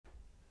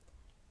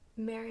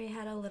Mary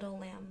had a little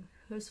lamb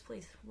whose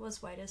fleece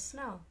was white as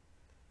snow.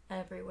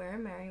 Everywhere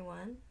Mary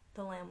went,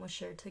 the lamb was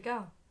sure to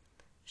go.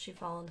 She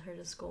followed her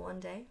to school one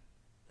day,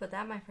 but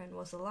that, my friend,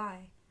 was a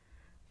lie,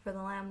 for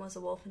the lamb was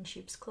a wolf in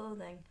sheep's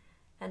clothing,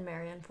 and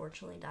Mary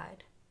unfortunately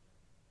died.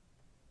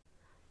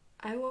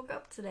 I woke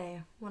up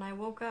today. When I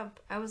woke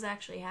up, I was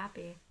actually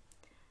happy.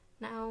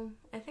 Now,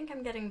 I think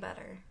I'm getting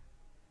better.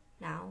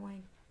 Now I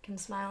can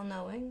smile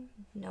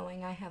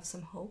knowing I have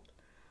some hope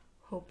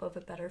of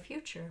a better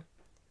future.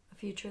 A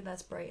future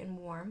that's bright and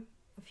warm,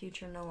 a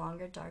future no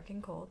longer dark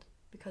and cold,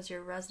 because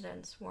your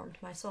residence warmed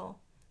my soul.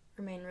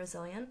 Remain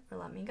resilient or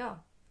let me go.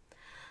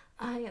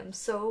 I am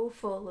so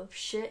full of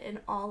shit in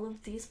all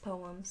of these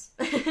poems.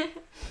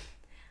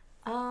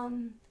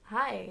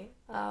 Hi,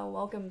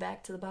 welcome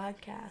back to the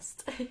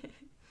podcast.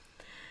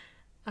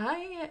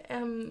 I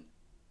am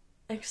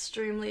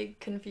extremely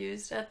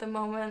confused at the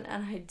moment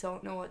and I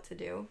don't know what to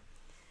do.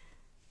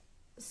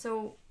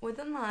 So,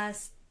 within the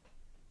last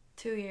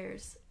 2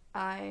 years,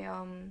 I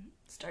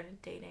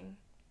started dating,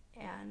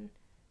 and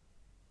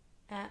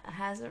it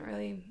hasn't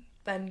really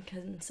been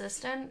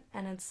consistent,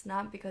 and it's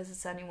not because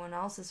it's anyone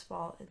else's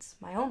fault, it's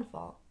my own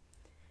fault.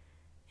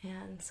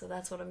 And so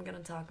that's what I'm going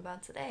to talk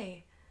about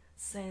today,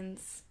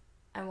 since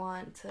I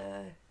want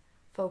to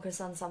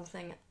focus on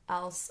something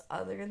else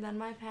other than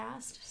my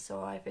past.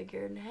 So I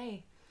figured,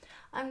 hey,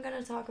 I'm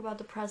going to talk about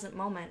the present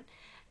moment.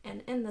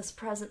 And in this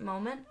present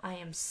moment, I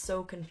am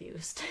so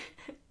confused.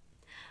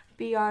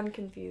 Beyond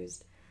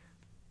confused.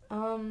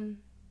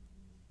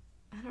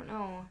 I don't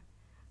know.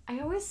 I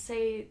always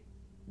say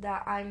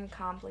that I'm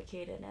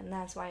complicated and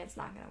that's why it's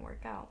not going to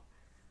work out.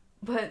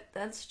 But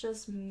that's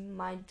just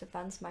my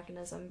defense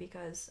mechanism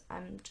because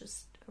I'm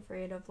just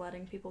afraid of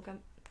letting people come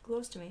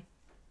close to me.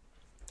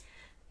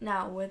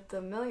 Now, with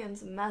the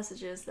millions of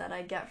messages that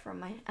I get from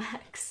my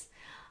ex,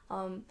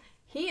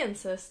 he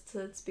insists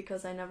it's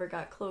because I never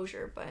got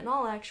closure, but in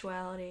all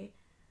actuality,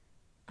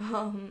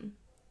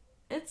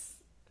 it's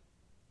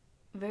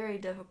very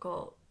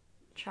difficult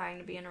trying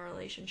to be in a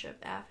relationship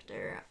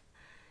after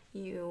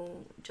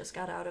you just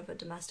got out of a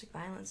domestic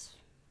violence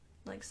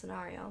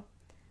scenario,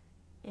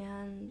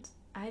 and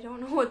I don't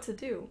know what to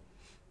do.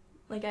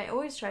 I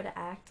always try to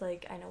act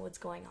like I know what's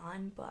going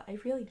on, but I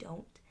really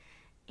don't,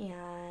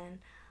 and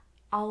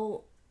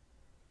I'll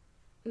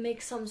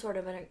make some sort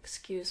of an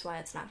excuse why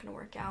it's not going to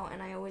work out,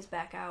 and I always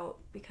back out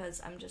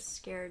because I'm just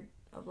scared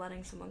of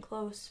letting someone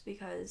close,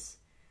 because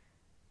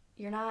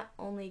you're not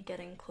only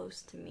getting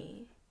close to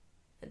me,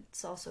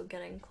 it's also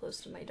getting close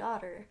to my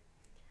daughter.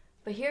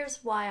 But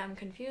here's why I'm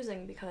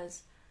confusing,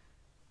 because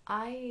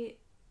I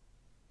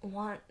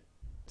want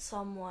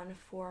someone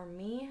for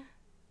me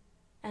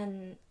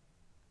and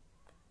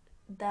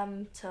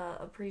them to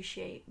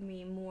appreciate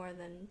me more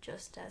than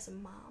just as a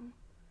mom.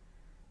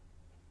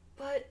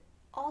 But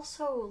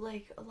also,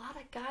 a lot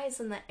of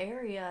guys in the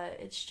area,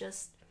 it's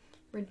just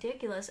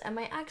ridiculous. And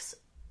my ex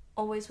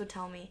always would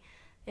tell me,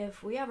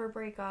 if we ever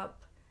break up,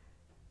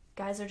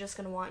 guys are just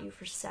going to want you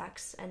for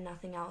sex and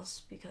nothing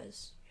else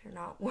because you're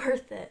not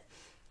worth it.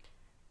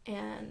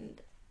 And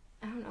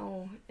I don't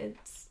know,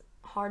 it's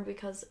hard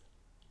because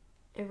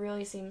it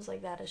really seems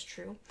like that is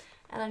true.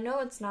 And I know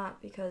it's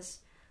not, because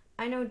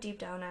I know deep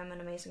down I'm an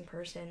amazing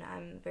person.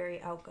 I'm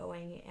very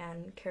outgoing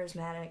and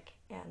charismatic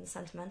and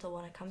sentimental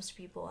when it comes to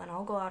people, and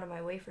I'll go out of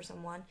my way for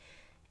someone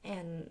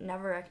and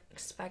never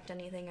expect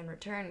anything in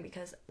return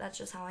because that's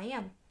just how I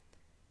am.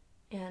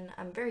 And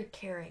I'm very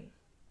caring.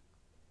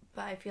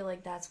 But I feel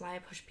like that's why I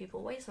push people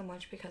away so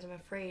much, because I'm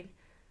afraid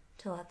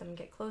to let them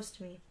get close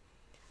to me.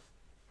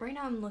 Right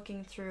now I'm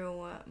looking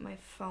through my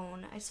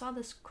phone. I saw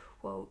this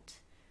quote,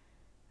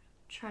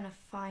 trying to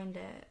find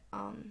it,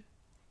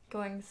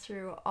 going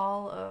through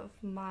all of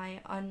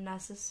my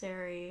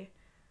unnecessary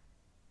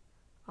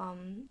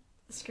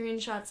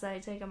screenshots that I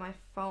take on my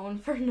phone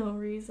for no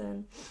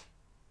reason.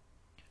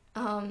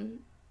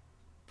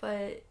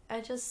 But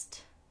I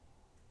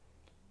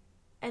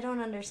don't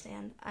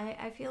understand.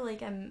 I feel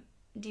like I'm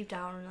deep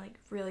down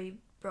really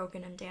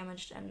broken and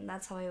damaged, and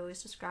that's how I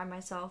always describe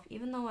myself,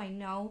 even though I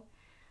know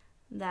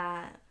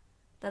that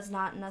that's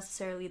not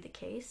necessarily the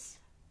case.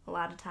 A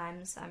lot of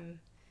times I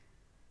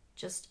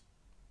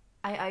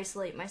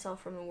isolate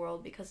myself from the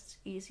world because it's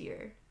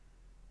easier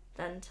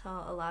than to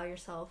allow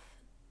yourself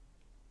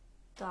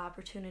the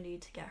opportunity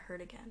to get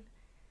hurt again.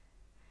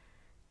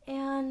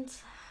 And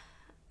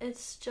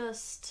it's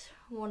just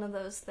one of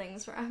those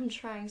things where I'm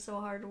trying so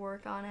hard to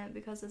work on it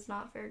because it's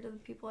not fair to the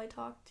people I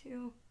talk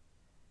to.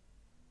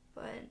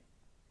 But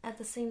at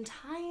the same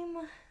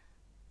time,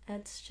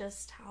 it's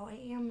just how I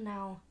am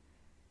now.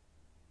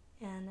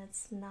 And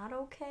it's not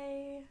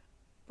okay,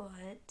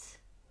 but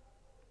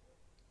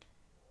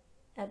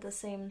at the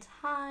same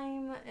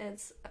time,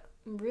 it's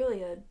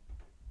really a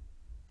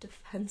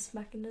defense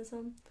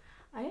mechanism.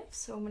 I have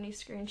so many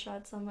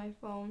screenshots on my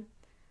phone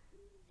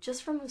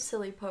just from a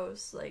silly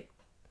post, I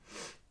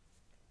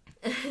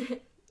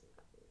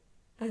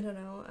don't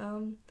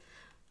know,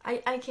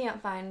 I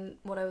can't find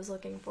what I was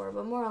looking for,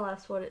 but more or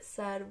less what it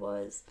said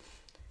was,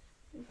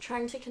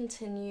 trying to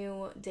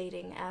continue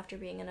dating after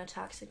being in a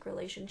toxic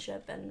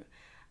relationship and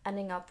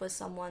ending up with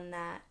someone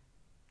that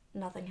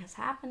nothing has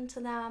happened to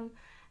them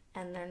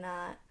and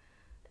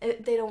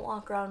they don't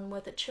walk around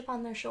with a chip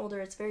on their shoulder.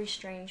 It's very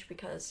strange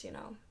because,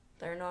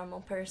 they're a normal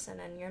person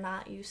and you're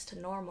not used to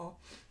normal.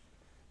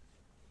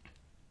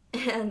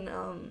 And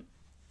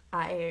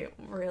I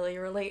really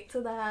relate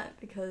to that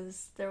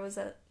because there was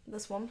at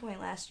this one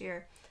point last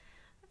year,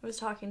 I was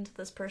talking to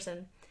this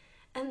person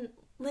and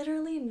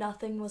literally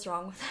nothing was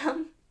wrong with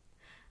them.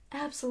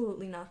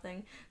 Absolutely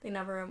nothing. They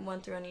never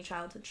went through any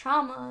childhood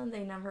trauma.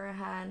 They never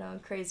had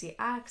crazy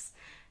acts.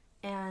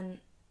 And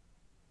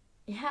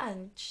yeah,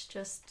 it's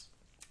just,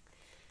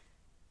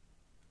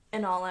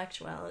 in all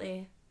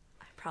actuality,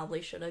 I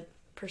probably should have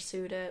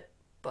pursued it,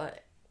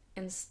 but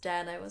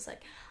instead I was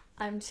like,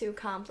 I'm too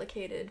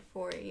complicated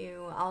for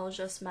you. I'll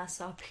just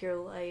mess up your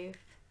life.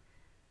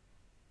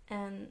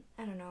 And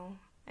I don't know.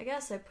 I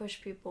guess I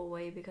push people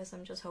away because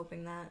I'm just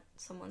hoping that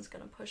someone's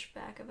gonna push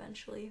back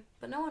eventually.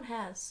 But no one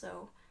has,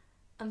 so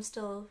I'm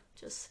still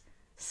just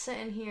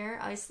sitting here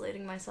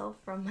isolating myself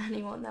from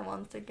anyone that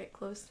wants to get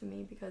close to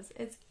me because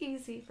it's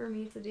easy for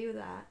me to do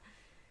that.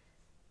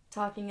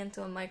 Talking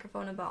into a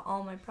microphone about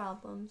all my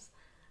problems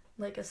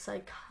like a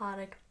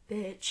psychotic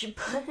bitch,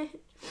 but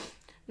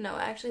no,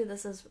 actually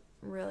this is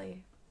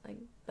really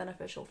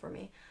beneficial for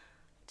me.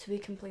 To be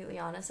completely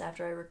honest,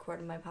 after I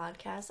recorded my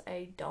podcast,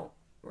 I don't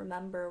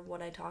remember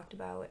what I talked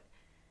about.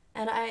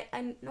 And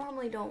I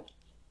normally don't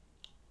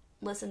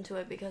listen to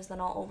it because then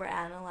I'll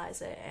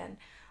overanalyze it and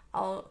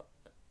I'll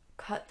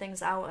cut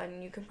things out,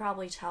 and you can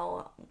probably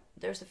tell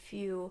there's a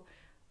few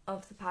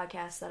of the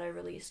podcasts that I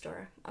released,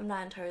 or I'm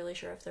not entirely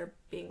sure if they're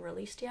being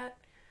released yet,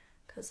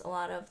 because a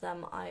lot of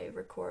them I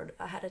record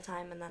ahead of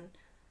time and then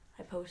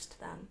I post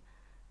them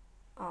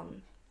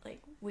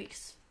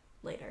weeks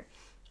later.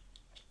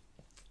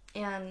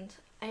 And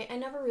I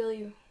never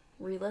really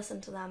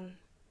re-listened to them,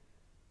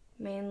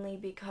 mainly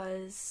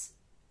because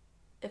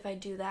if I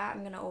do that,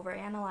 I'm going to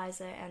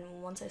overanalyze it,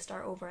 and once I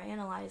start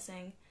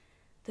overanalyzing,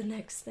 the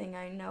next thing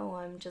I know,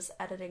 I'm just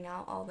editing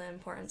out all the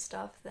important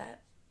stuff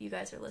that you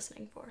guys are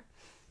listening for.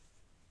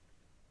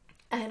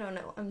 I don't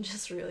know, I'm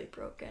just really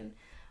broken.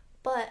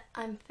 But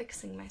I'm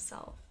fixing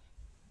myself.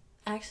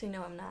 Actually,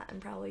 no, I'm not. I'm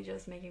probably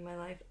just making my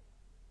life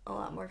a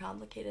lot more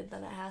complicated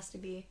than it has to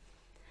be,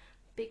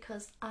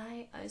 because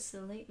I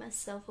isolate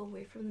myself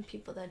away from the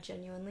people that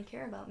genuinely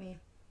care about me.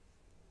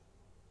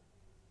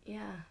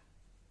 Yeah,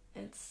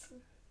 it's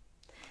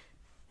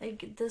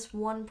like this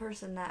one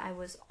person that I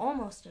was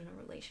almost in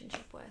a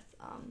relationship with,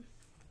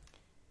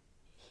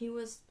 he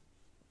was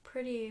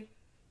pretty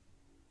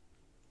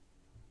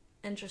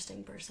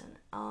interesting person,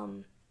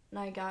 and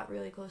I got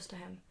really close to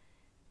him,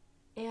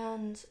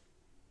 and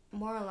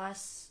more or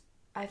less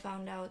I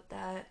found out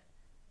that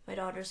my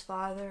daughter's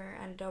father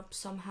ended up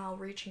somehow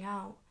reaching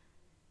out,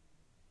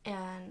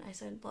 and I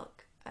said,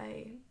 look,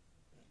 I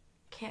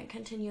can't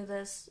continue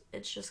this,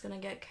 it's just gonna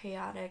get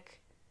chaotic,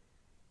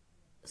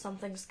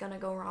 something's gonna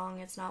go wrong,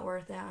 it's not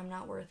worth it, I'm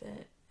not worth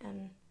it.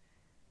 And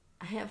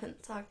I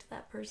haven't talked to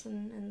that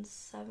person in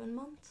 7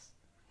 months,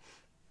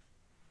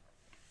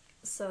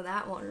 so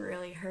that one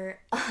really hurt.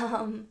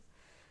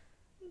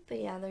 But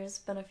yeah, there's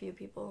been a few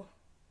people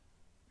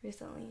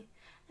recently,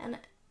 and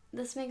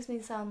this makes me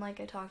sound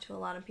like I talk to a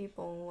lot of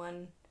people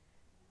when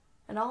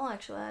in all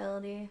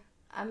actuality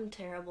I'm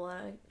terrible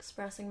at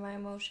expressing my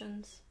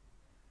emotions,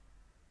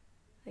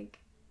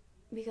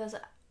 because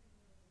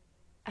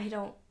I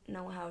don't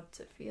know how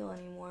to feel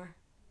anymore.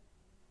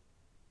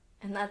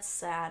 And that's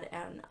sad,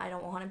 and I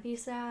don't want to be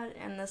sad,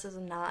 and this is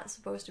not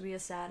supposed to be a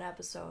sad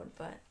episode,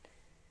 but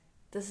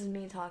this is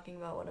me talking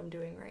about what I'm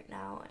doing right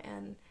now,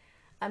 and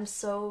I'm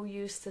so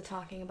used to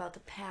talking about the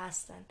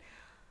past and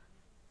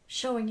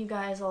showing you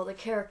guys all the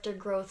character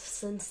growth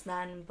since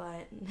then,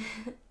 but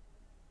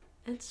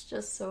it's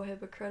just so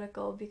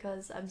hypocritical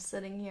because I'm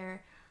sitting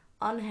here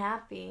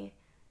unhappy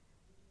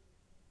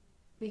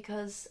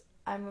because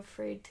I'm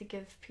afraid to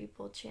give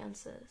people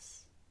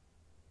chances.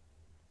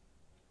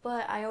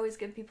 But I always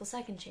give people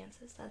second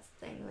chances. That's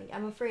the thing.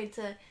 I'm afraid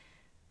to...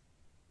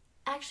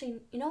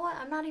 Actually, you know what?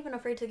 I'm not even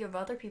afraid to give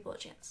other people a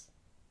chance.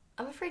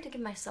 I'm afraid to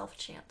give myself a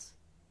chance.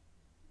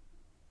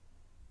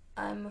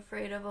 I'm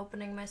afraid of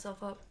opening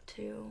myself up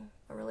to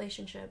a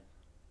relationship.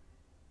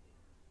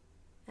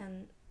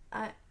 And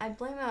I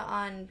blame it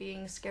on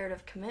being scared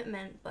of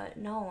commitment, but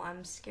no,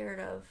 I'm scared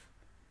of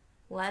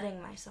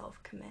letting myself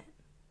commit.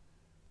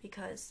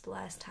 Because the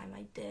last time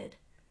I did,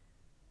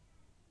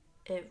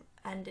 it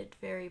ended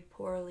very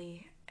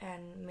poorly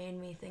and made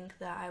me think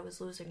that I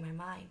was losing my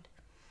mind.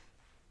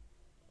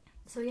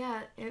 So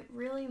yeah, it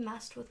really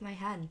messed with my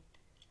head.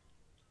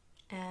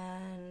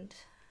 And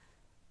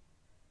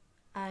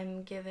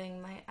I'm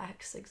giving my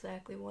ex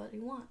exactly what he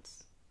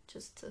wants.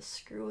 Just to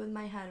screw with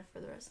my head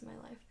for the rest of my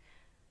life.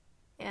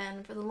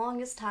 And for the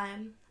longest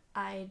time,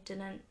 I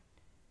didn't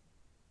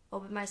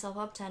open myself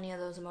up to any of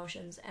those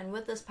emotions. And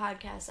with this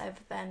podcast,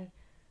 I've been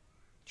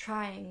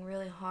trying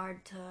really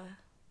hard to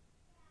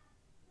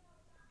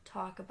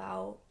talk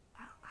about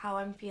how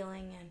I'm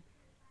feeling and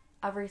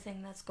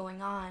everything that's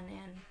going on,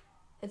 and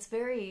it's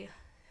very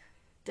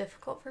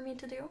difficult for me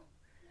to do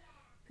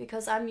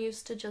because I'm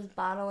used to just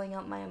bottling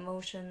up my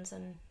emotions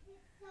and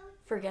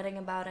forgetting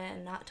about it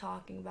and not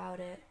talking about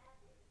it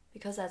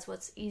because that's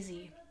what's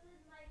easy.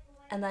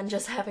 And then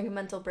just having a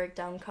mental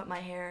breakdown, cut my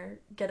hair,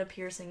 get a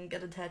piercing,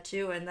 get a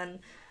tattoo, and then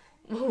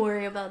we'll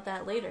worry about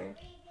that later.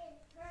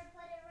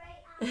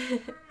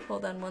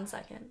 Hold on 1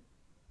 second.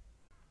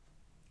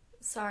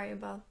 Sorry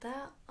about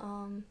that.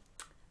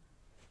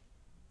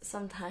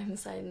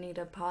 Sometimes I need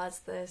to pause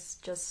this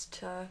just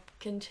to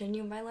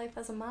continue my life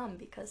as a mom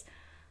because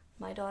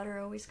my daughter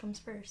always comes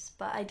first.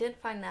 But I did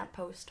find that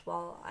post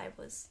while I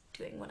was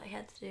doing what I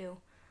had to do.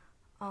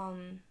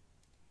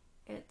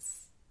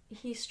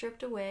 He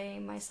stripped away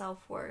my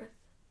self-worth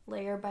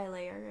layer by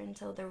layer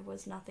until there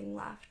was nothing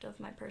left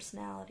of my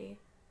personality.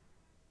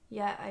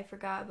 Yet I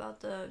forgot about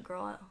the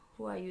girl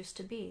who I used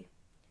to be.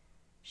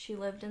 She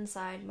lived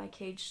inside my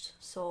caged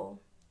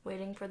soul,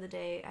 waiting for the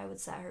day I would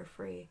set her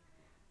free,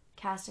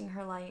 casting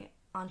her light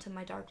onto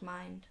my dark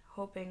mind,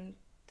 hoping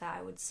that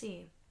I would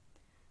see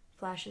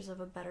flashes of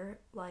a better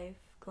life,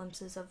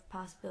 glimpses of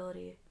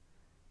possibility.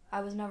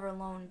 I was never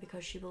alone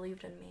because she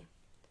believed in me.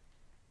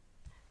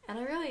 And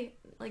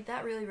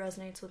that really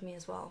resonates with me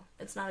as well.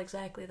 It's not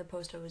exactly the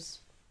post I was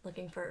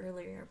looking for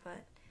earlier,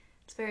 but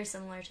it's very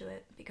similar to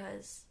it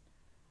because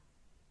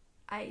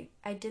I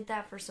did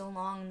that for so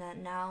long that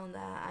now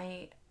that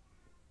I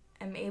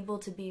am able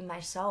to be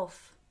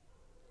myself,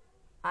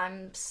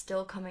 I'm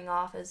still coming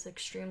off as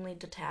extremely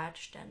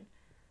detached and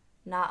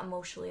not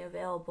emotionally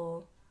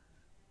available,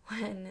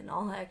 when in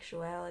all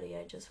actuality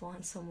I just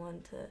want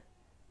someone to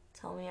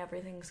tell me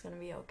everything's gonna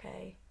be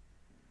okay.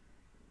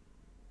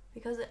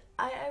 Because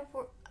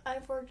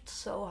I've worked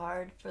so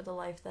hard for the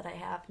life that I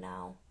have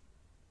now.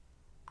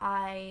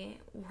 I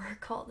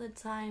work all the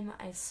time.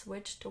 I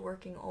switched to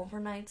working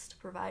overnights to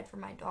provide for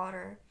my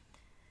daughter,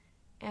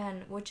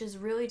 and which is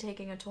really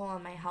taking a toll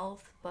on my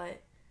health,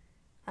 but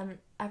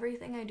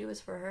everything I do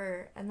is for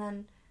her. And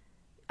then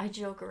I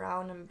joke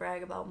around and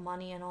brag about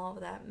money and all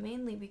of that,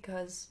 mainly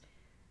because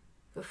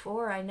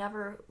before I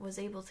never was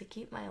able to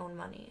keep my own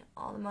money.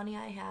 All the money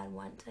I had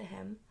went to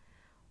him,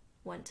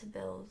 went to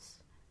bills,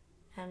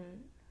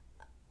 and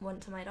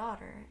went to my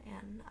daughter,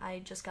 and I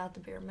just got the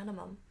bare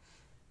minimum.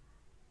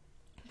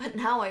 But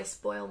now I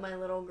spoil my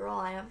little girl.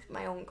 I have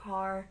my own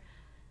car,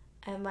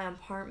 I have my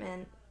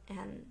apartment,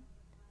 and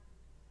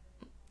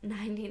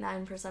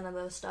 99% of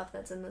the stuff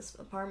that's in this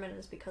apartment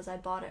is because I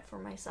bought it for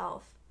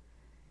myself.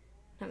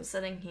 I'm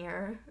sitting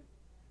here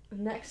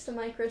next to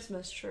my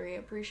Christmas tree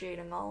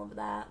appreciating all of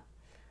that.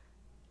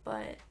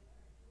 But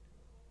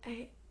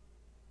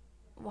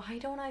why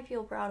don't I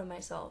feel proud of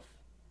myself?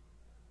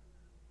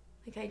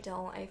 I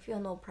don't. I feel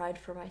no pride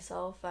for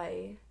myself.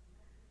 I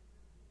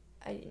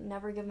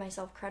never give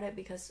myself credit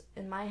because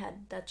in my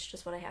head that's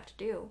just what I have to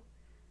do.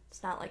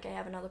 It's not like I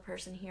have another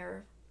person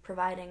here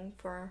providing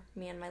for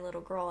me and my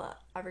little girl.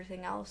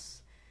 Everything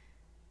else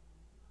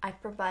I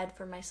provide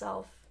for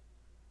myself.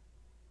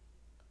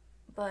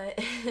 But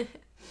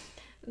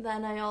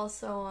then I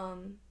also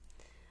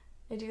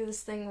I do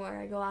this thing where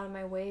I go out of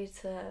my way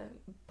to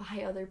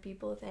buy other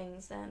people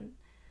things, and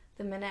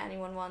the minute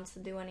anyone wants to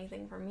do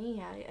anything for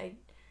me, I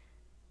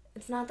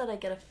it's not that I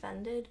get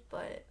offended,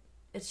 but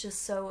it's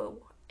just so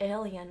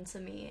alien to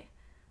me,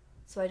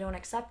 so I don't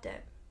accept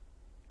it.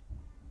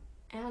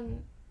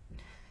 And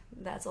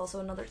that's also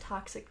another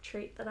toxic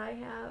trait that I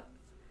have.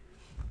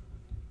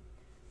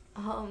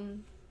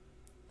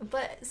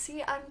 But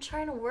see, I'm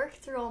trying to work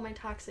through all my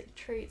toxic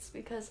traits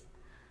because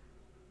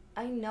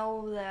I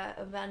know that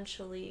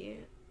eventually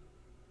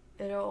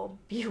it'll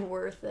be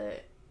worth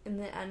it in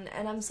the end,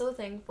 and I'm so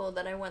thankful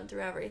that I went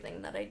through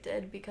everything that I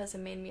did because it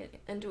made me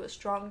into a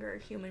stronger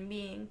human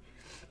being.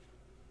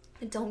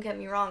 And don't get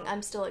me wrong,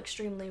 I'm still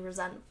extremely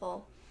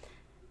resentful,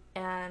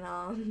 and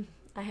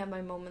I have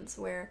my moments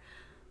where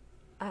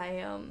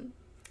I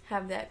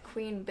have that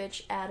queen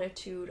bitch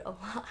attitude a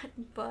lot,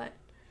 but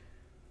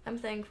I'm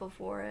thankful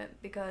for it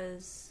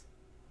because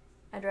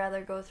I'd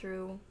rather go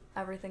through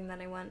everything that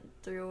I went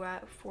through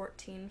at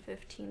 14,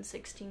 15,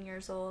 16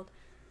 years old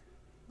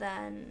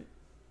than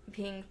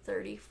being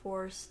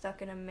 34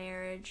 stuck in a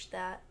marriage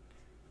that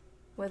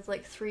with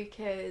like 3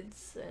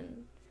 kids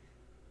and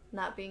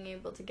not being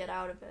able to get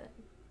out of it.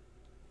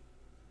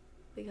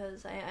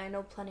 Because I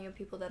know plenty of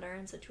people that are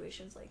in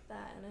situations like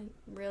that, and it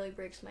really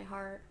breaks my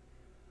heart.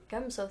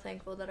 I'm so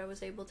thankful that I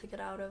was able to get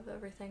out of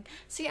everything.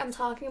 See, I'm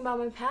talking about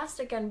my past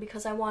again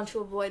because I want to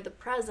avoid the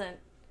present.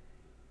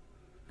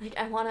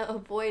 I want to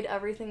avoid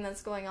everything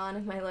that's going on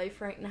in my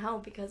life right now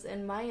because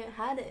in my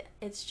head,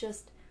 it's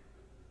just,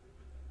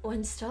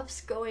 when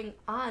stuff's going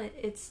on,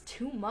 it's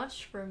too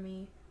much for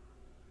me.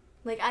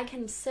 I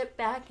can sit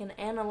back and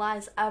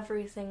analyze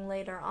everything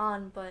later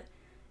on, but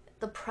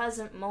the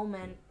present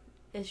moment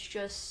is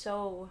just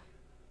so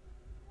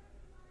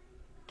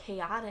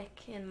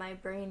chaotic in my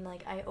brain.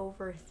 I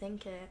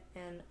overthink it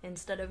and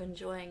instead of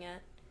enjoying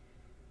it,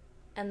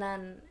 and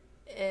then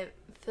it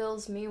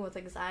fills me with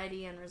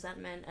anxiety and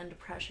resentment and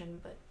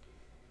depression. But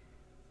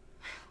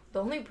the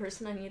only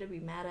person I need to be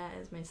mad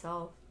at is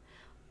myself.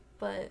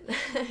 But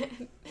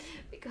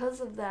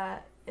because of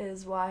that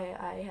is why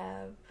I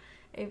have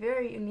a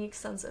very unique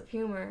sense of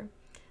humor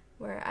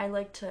where I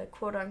like to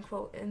quote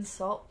unquote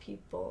insult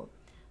people.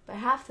 But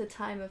half the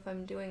time, if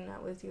I'm doing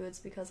that with you, it's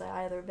because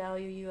I either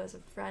value you as a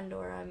friend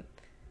or I'm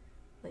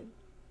like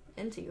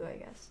into you, I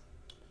guess.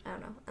 I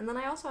don't know. And then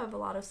I also have a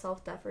lot of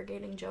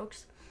self-deprecating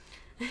jokes,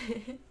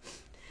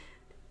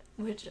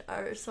 which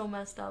are so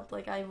messed up.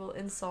 Like, I will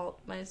insult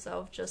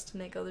myself just to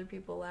make other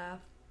people laugh.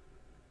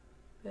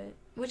 But,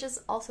 which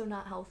is also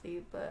not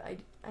healthy, but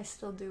I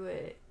still do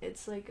it.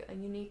 It's like a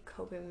unique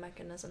coping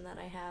mechanism that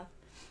I have.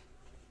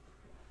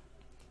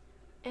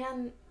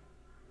 And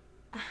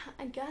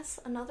I guess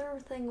another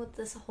thing with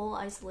this whole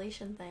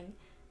isolation thing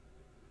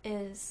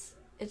is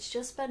it's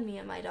just been me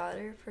and my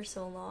daughter for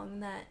so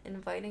long that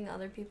inviting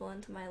other people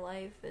into my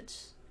life,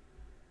 it's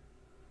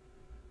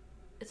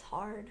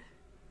hard.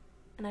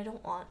 And I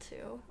don't want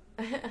to.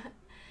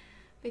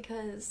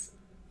 Because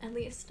at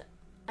least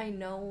I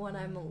know when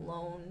I'm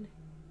alone,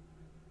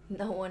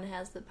 no one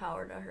has the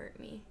power to hurt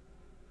me.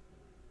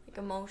 Like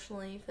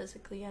emotionally,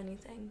 physically,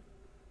 anything.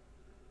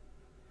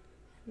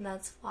 And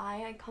that's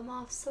why I come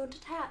off so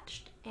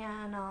detached.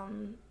 And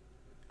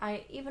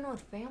I even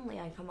with family,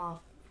 I come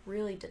off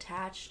really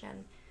detached,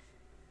 and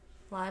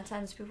a lot of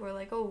times people are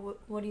like, oh,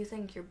 what do you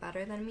think, you're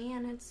better than me?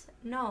 And it's,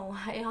 no,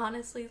 I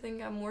honestly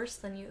think I'm worse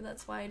than you.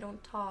 That's why I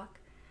don't talk.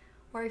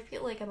 Or I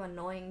feel like I'm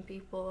annoying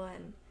people,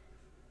 and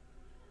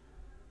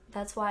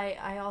that's why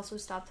I also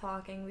stop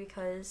talking,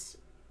 because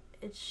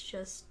it's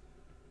just,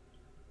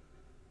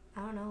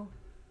 I don't know,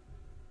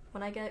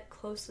 when I get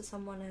close to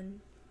someone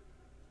and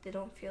they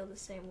don't feel the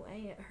same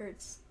way, it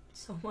hurts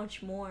so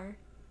much more,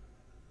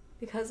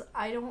 because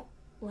I don't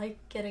like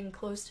getting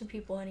close to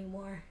people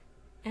anymore.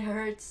 It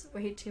hurts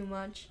way too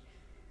much,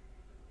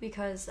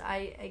 because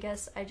I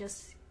guess I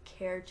just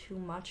care too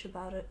much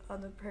about it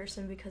other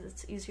person, because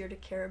it's easier to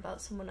care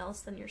about someone else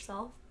than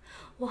yourself.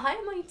 Why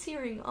am I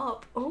tearing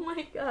up? Oh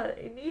my god,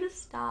 I need to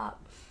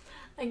stop.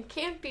 I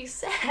can't be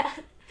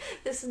sad.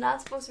 This is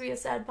not supposed to be a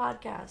sad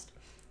podcast.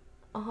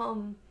 I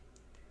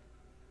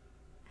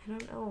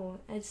don't know.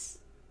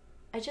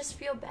 I just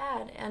feel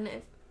bad, and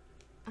if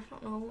I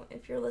don't know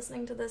if you're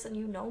listening to this and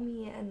you know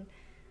me, and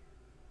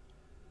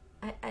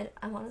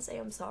I want to say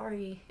I'm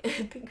sorry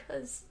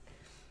because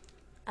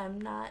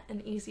I'm not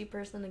an easy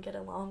person to get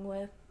along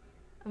with.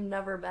 I've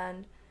never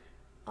been.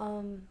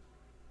 I'm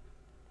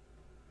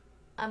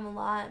a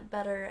lot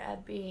better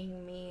at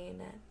being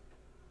mean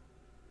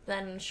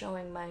than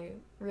showing my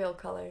real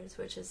colors,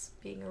 which is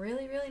being a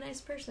really, really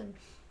nice person.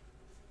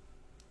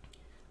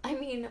 I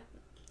mean,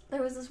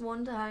 there was this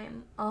one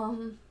time,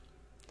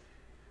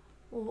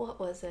 what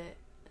was it?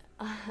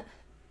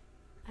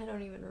 I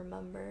don't even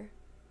remember.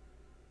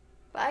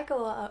 But I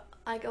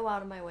go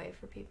out of my way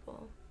for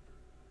people.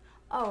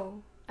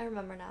 Oh, I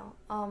remember now.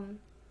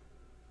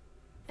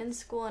 In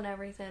school and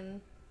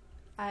everything,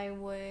 I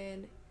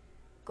would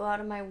go out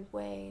of my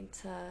way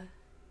to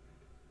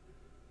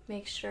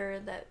make sure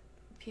that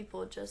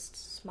people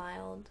just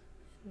smiled.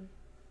 And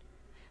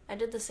I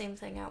did the same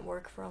thing at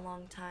work for a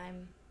long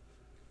time.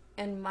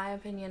 In my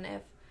opinion,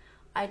 if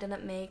I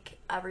didn't make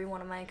every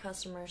one of my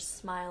customers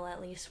smile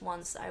at least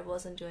once, I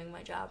wasn't doing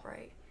my job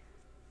right.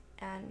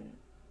 And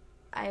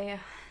I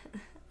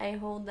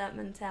hold that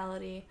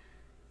mentality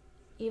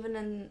even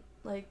in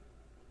like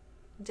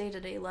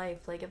day-to-day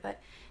life. Like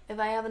if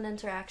I have an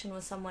interaction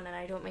with someone and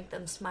I don't make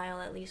them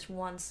smile at least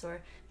once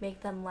or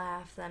make them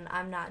laugh, then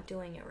I'm not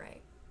doing it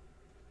right,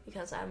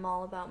 because I'm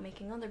all about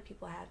making other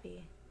people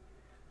happy.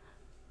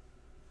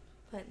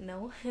 But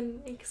no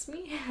one makes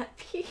me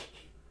happy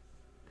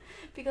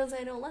because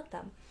I don't let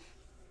them,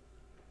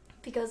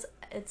 because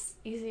it's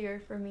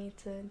easier for me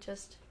to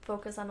just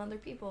focus on other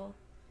people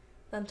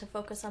than to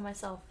focus on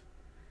myself.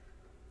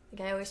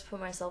 Like, I always put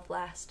myself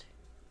last,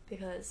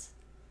 because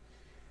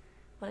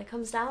when it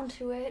comes down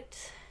to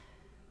it,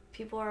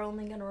 people are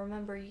only going to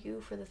remember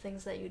you for the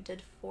things that you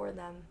did for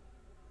them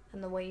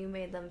and the way you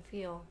made them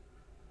feel.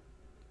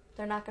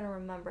 They're not going to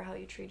remember how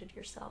you treated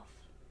yourself.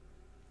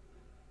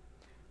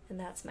 And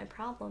that's my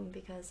problem,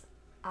 because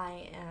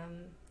I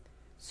am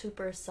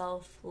super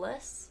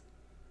selfless,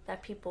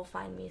 that people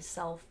find me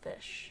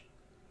selfish.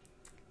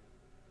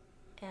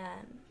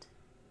 And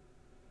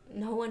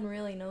no one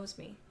really knows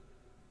me.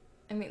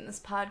 I mean, this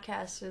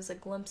podcast is a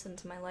glimpse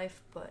into my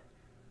life, but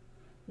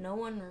no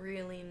one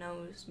really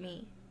knows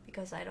me,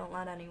 because I don't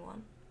let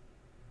anyone.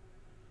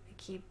 I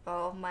keep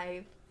all of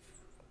my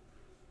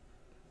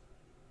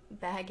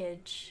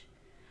baggage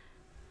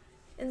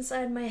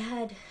inside my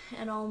head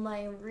and all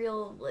my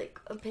real, like,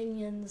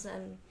 opinions,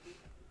 and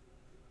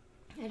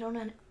I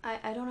don't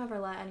ever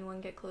let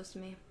anyone get close to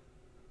me.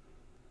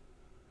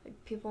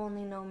 Like, people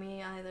only know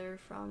me either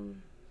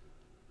from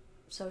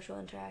social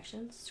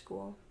interactions,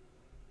 school,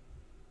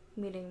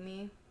 meeting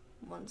me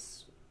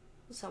once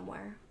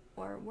somewhere,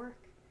 or work.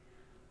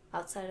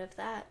 Outside of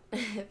that,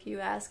 if you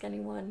ask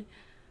anyone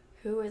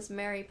who is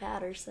Mary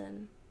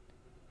Patterson,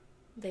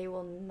 they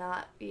will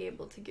not be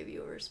able to give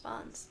you a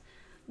response.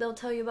 they'll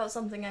tell you about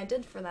something I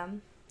did for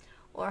them,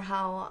 or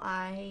how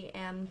I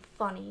am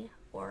funny,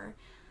 or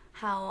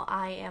how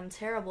I am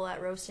terrible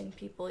at roasting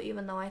people,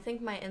 even though I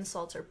think my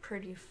insults are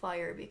pretty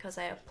fire because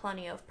I have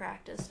plenty of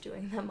practice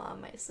doing them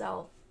on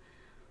myself.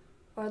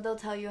 Or they'll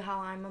tell you how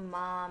I'm a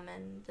mom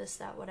and this,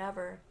 that,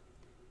 whatever.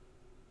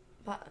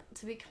 But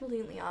to be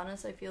completely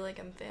honest, I feel like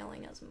I'm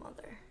failing as a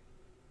mother.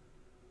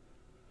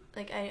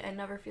 Like, I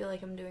never feel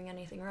like I'm doing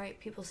anything right.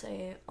 People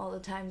say all the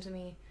time to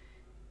me,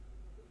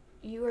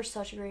 you are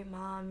such a great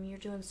mom, you're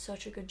doing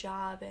such a good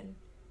job, and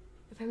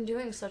if I'm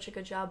doing such a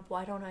good job,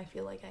 why don't I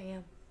feel like I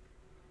am?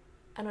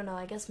 I don't know,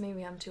 I guess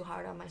maybe I'm too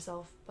hard on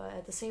myself, but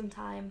at the same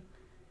time,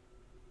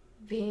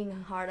 being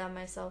hard on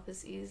myself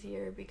is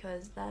easier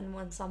because then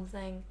when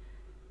something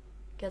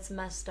gets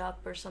messed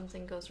up or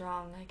something goes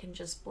wrong, I can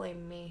just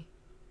blame me.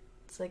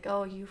 It's like,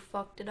 oh, you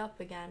fucked it up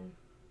again.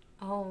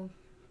 Oh,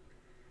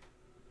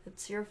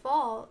 it's your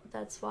fault.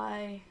 That's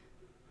why.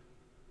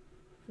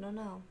 I don't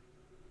know.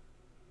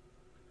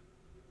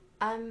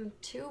 I'm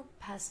too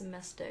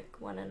pessimistic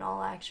when in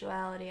all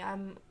actuality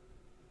I'm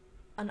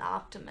an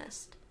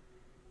optimist.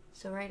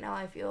 So right now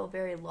I feel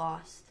very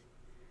lost.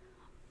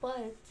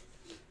 But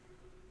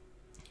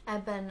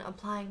I've been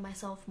applying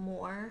myself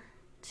more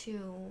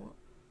to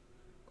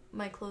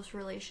my close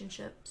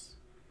relationships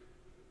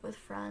with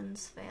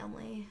friends,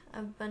 family.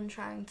 I've been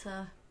trying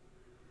to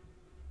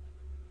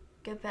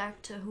get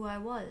back to who I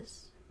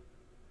was.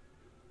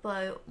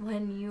 But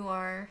when you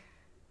are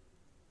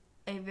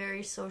a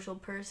very social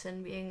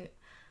person being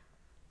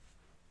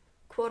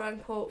quote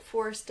unquote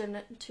forced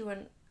into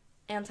an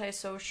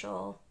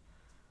antisocial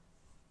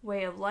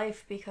way of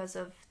life because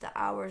of the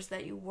hours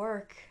that you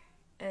work,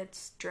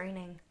 it's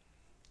draining.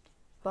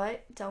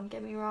 But don't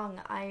get me wrong,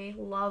 I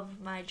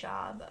love my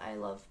job. I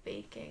love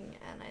baking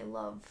and I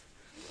love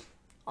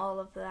all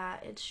of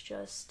that. It's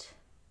just,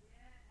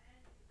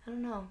 I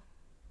don't know.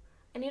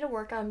 I need to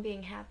work on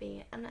being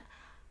happy. And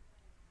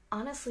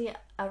honestly,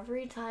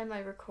 every time I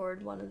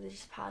record one of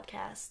these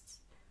podcasts,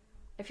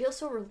 I feel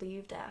so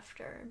relieved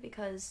after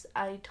because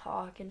I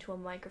talk into a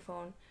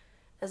microphone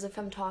as if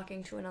I'm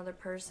talking to another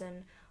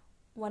person,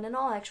 when in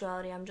all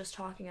actuality I'm just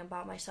talking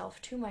about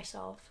myself to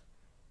myself,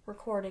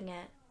 recording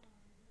it.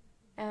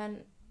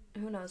 And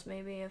who knows,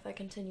 maybe if I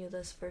continue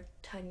this for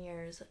 10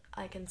 years,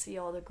 I can see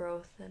all the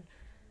growth and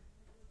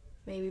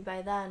maybe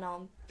by then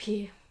I'll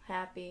be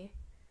happy.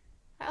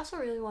 I also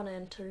really want to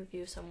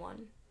interview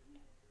someone.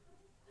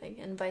 Like,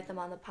 invite them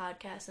on the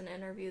podcast and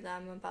interview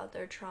them about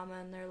their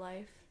trauma in their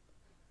life.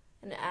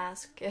 And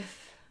ask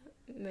if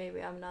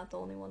maybe I'm not the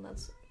only one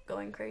that's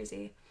going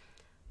crazy.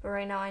 But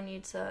right now I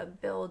need to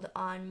build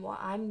on what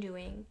I'm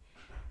doing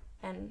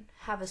and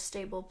have a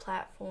stable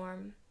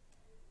platform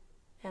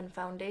and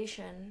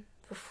foundation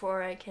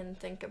before I can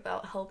think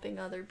about helping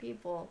other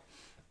people.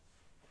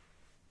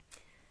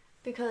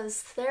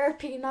 Because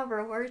therapy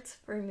never worked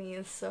for me,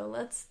 so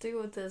let's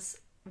do this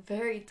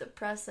very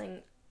depressing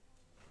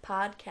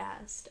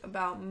podcast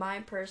about my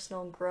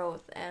personal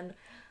growth and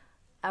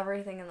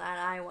everything that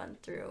I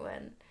went through,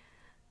 and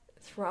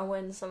throw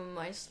in some of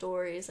my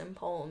stories and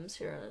poems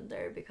here and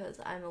there because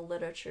I'm a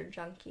literature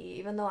junkie,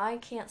 even though I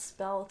can't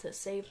spell to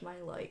save my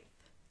life.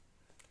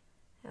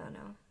 I don't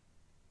know.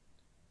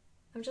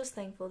 I'm just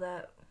thankful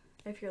that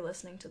if you're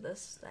listening to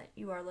this, that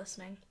you are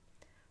listening,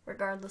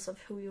 regardless of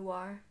who you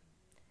are.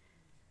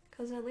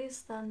 Because at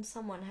least then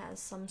someone has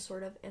some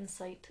sort of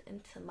insight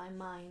into my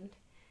mind.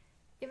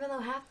 Even though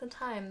half the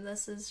time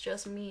this is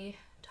just me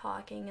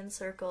talking in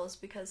circles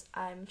because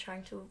I'm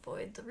trying to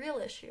avoid the real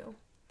issue.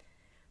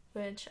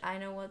 Which I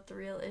know what the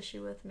real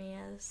issue with me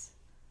is.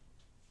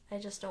 I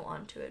just don't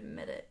want to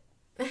admit it.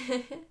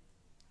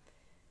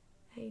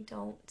 I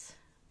don't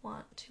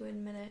want to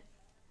admit it.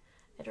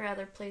 I'd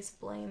rather place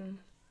blame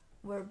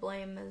where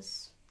blame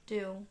is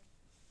due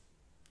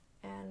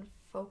and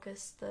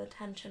focus the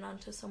attention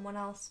onto someone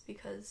else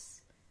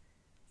because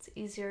it's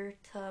easier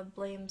to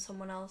blame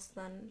someone else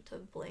than to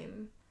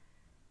blame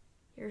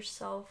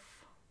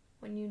yourself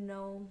when you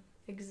know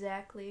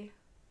exactly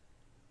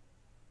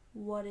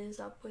what is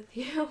up with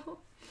you.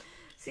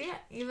 So yeah,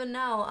 even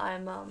now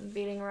I'm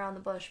beating around the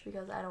bush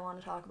because I don't want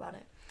to talk about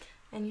it.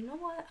 And you know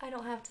what? I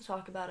don't have to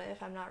talk about it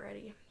if I'm not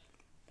ready.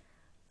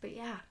 But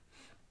yeah.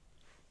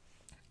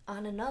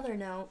 On another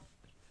note,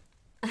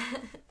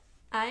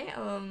 I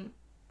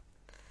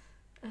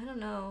don't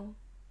know.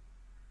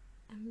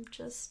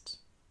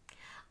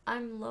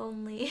 I'm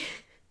lonely.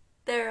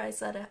 There, I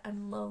said it.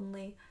 I'm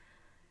lonely.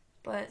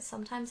 But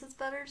sometimes it's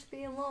better to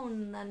be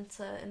alone than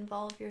to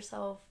involve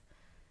yourself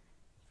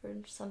for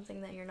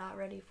something that you're not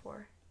ready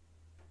for.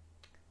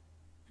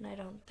 And I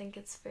don't think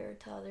it's fair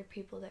to other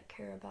people that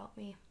care about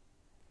me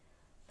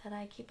that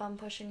I keep on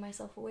pushing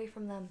myself away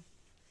from them.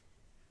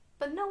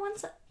 But no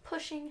one's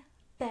pushing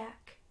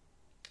back.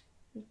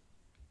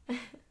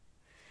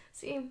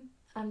 See,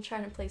 I'm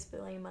trying to place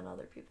blame on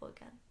other people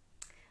again.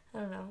 I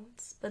don't know.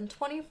 It's been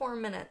 24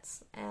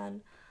 minutes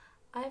and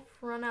I've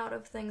run out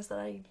of things that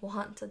I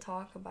want to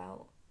talk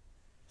about.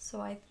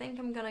 So I think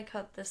I'm gonna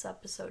cut this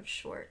episode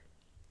short.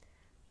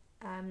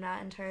 I'm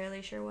not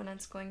entirely sure when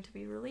it's going to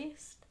be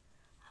released.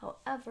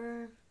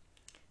 However,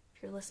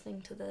 if you're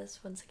listening to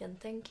this, once again,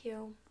 thank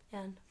you,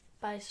 and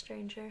bye,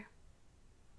 stranger.